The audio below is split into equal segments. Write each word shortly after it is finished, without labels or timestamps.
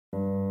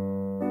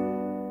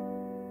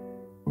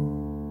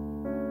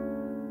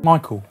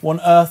Michael, what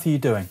on earth are you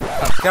doing?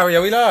 Gary,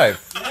 are we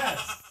live?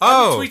 Yes.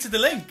 Oh. I tweeted the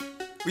link.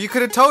 Well, you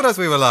could have told us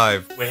we were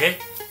live. We're here.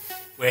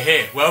 We're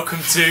here. Welcome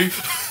to...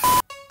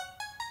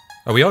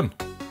 Are we on?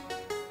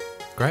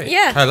 Great.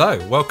 Yeah.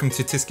 Hello. Welcome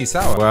to Tisky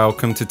Sour.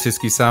 Welcome to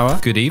Tisky Sour.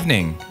 Good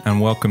evening and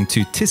welcome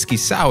to Tisky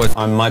Sour.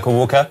 I'm Michael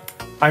Walker.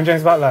 I'm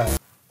James Butler.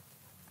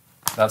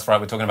 That's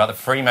right, we're talking about the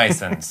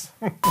Freemasons.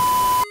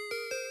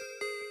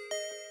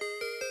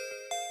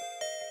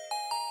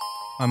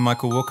 I'm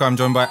Michael Walker. I'm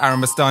joined by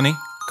Aaron Bastani,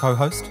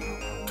 co-host,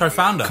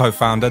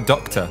 Co-founder.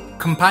 doctor,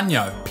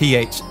 Compagno.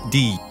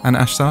 PhD, and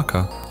Ash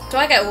Sarkar. Do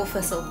I get a wolf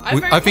whistle? I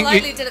very think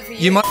politely did it for you.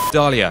 You might.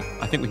 Dahlia,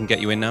 I think we can get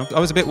you in now. I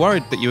was a bit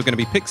worried that you were going to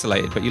be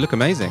pixelated, but you look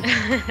amazing.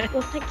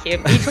 Well, thank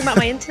you. Are you talking about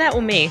my internet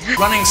or me?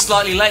 Running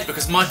slightly late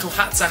because Michael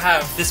had to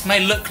have... This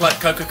may look like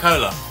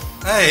Coca-Cola.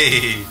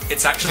 Hey.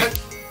 It's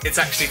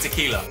actually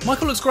tequila.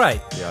 Michael looks great.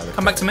 Yeah,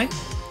 Come back to me.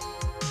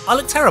 I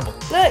look terrible.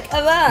 Look at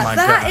that.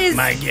 That is...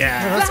 My God.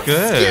 That's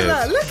good.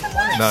 Look at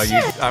that No,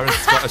 shit.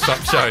 Aaron's got a shop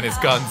showing his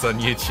guns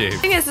on YouTube. The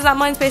thing is that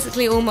mine's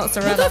basically all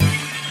mozzarella.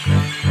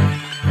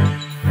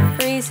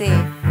 Crazy.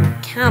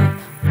 Camp.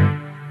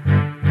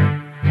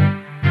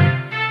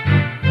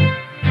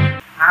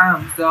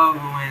 I'm so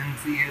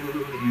into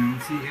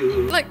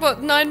you. Like,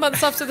 what, 9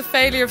 months after the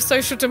failure of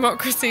social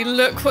democracy,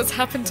 look what's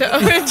happened to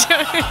Owen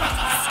Jones.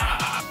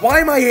 Why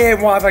am I here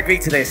and why have I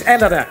agreed to this?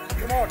 Eleanor!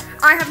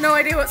 I have no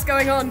idea what's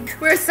going on.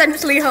 We're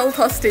essentially held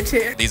hostage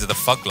here. These are the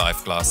Fug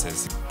Life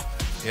glasses.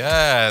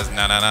 Yes.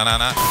 Na.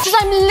 Because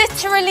I'm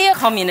literally a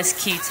communist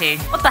cutie.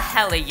 What the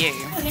hell are you?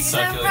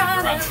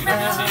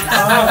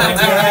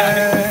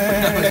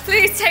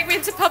 Please take me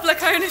into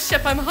public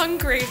ownership. I'm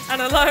hungry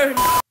and alone.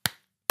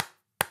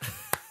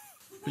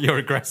 You're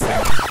aggressive.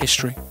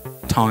 History,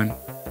 time,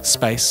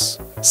 space,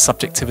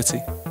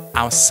 subjectivity,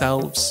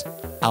 ourselves,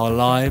 our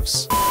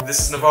lives. This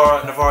is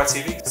Novara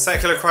TV.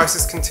 Secular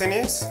crisis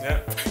continues.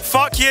 Yeah.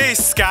 Fuck you,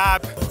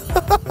 scab!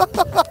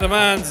 The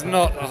man's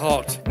not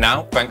hot.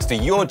 Now, thanks to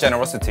your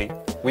generosity,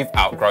 we've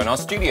outgrown our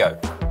studio.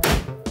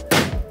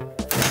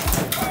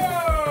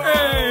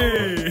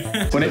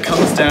 When it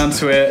comes down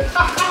to it,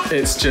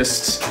 it's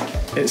just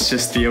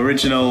the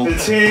original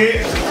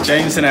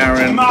James and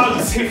Aaron.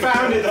 Mugs, he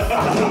found it the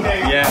fucking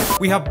day. Yeah.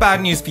 We have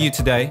bad news for you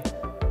today.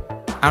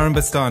 Aaron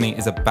Bastani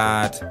is a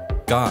bad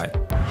guy.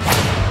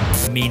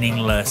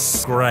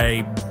 Meaningless,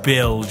 grey,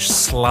 bilge,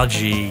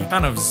 sludgy,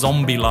 kind of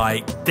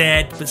zombie-like,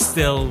 dead but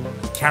still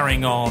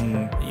carrying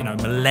on, you know,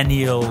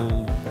 millennial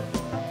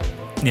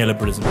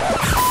neoliberalism.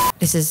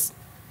 This is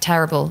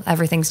terrible.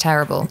 Everything's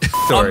terrible.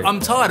 Sorry.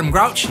 I'm tired, I'm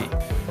grouchy.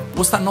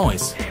 What's that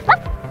noise?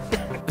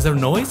 Is there a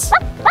noise?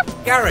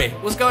 Gary,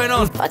 what's going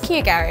on? Fuck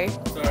you, Gary.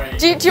 Sorry.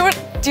 Do you want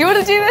to do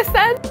this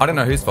then? I don't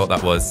know whose fault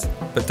that was,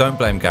 but don't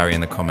blame Gary in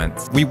the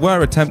comments. We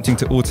were attempting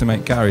to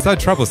automate Gary. So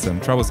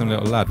troublesome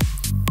little lad.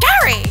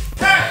 Gary!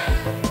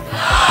 10,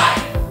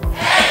 9,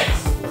 8,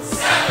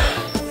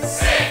 7,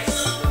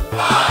 6,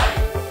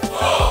 5,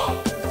 4,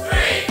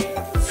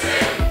 3, 2,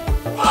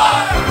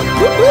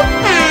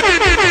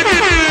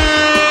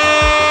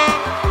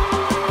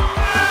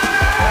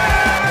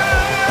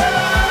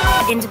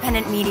 1.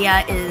 Independent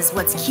media is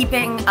what's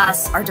keeping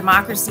us, our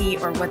democracy,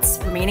 or what's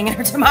remaining in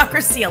our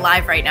democracy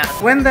alive right now.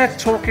 When they're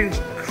talking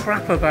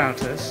crap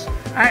about us,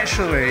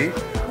 actually,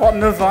 what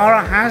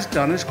Novara has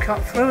done is cut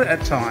through it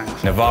at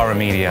times. Novara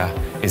Media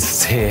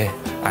is here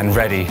and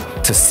ready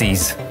to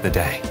seize the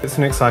day. It's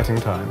an exciting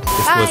time.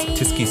 This was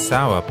Tisky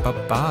Sour.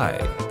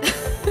 Bye-bye.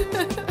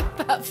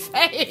 That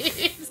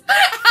face.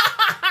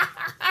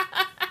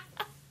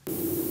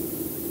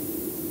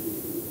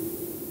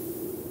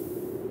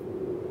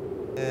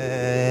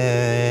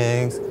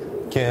 Things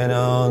can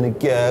only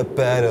get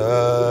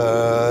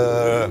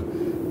better.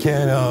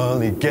 Can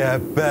only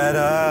get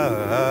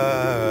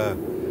better.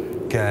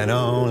 Can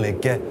only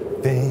get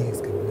things.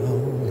 Can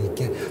only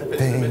get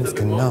things.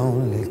 Can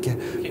only get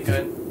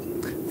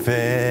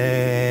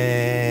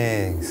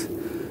things.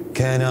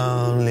 Can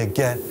only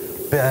get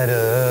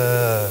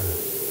better.